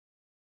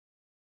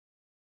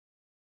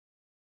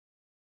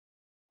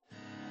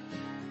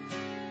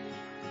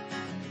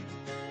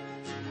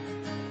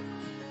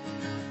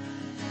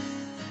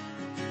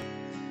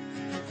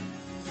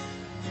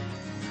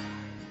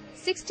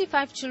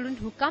65 children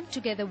who come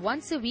together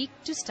once a week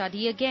to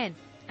study again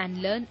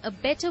and learn a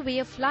better way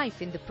of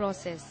life in the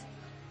process.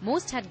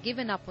 Most had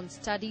given up on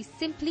studies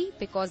simply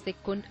because they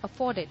couldn't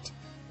afford it,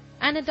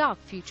 and a dark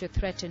future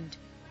threatened.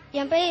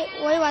 என் பேர்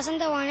ஓய்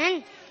வசந்தவாணன்.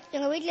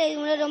 எங்க வீட்ல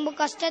இவங்க ரொம்ப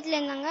கஷ்டத்துல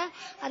இருந்தாங்க.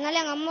 அதனால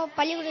எங்க அம்மா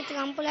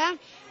பள்ளிக்கூடத்துக்கு அனுப்பல.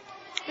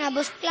 நான்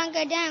புக்ஸ்லாம்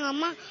கேட்டேன், எங்க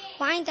அம்மா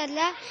வாங்கி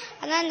தரல.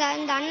 அதனால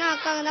இந்த அண்ணா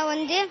அக்காங்க தான்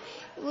வந்து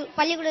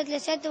பள்ளிக்கூடத்துல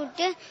சேர்த்து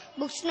விட்டு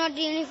புக்ஸ் நோட்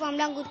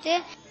யூனிஃபார்ம்லாம் கொடுத்து.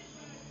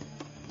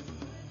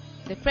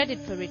 The credit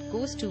for it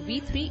goes to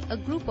V3, a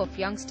group of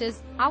youngsters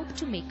out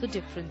to make a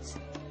difference.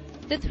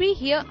 The three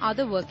here are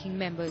the working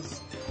members.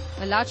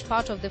 A large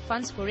part of the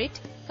funds for it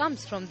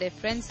comes from their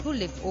friends who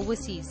live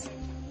overseas.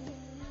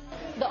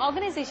 The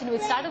organization,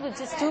 which started with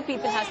just 2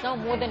 people, has now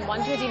more than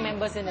 120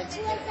 members in it.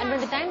 And by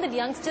the time that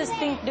youngsters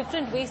think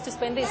different ways to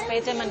spend their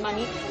spare time and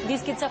money,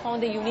 these kids have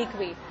found a unique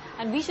way.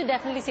 And we should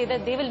definitely say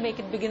that they will make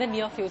it big in the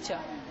near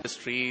future. The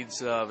streets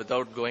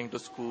without going to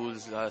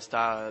schools,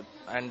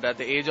 and at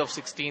the age of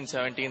 16,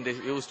 17, they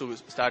used to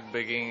start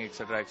begging,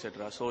 etc.,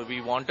 etc. So we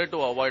wanted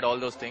to avoid all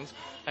those things,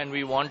 and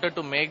we wanted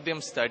to make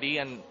them study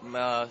and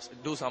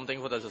do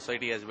something for the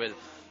society as well.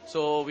 So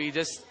we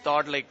just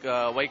thought, like,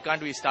 why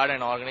can't we start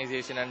an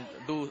organization and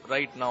do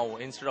right now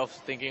instead of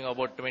thinking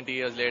about 20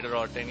 years later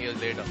or 10 years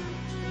later.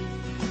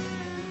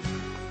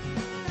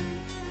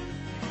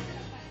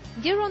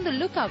 They're on the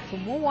lookout for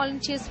more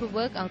volunteers who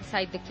work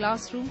outside the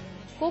classroom,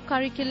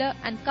 co-curricular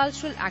and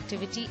cultural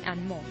activity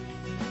and more.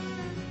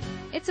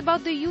 It's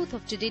about the youth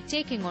of today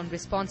taking on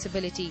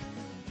responsibility.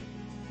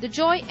 The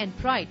joy and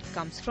pride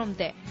comes from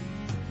there.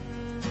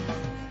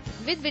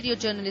 With video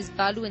journalist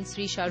Balu and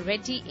Srisha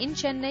Reddy in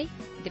Chennai,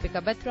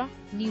 Deepika Batra,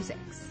 Nexs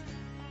X.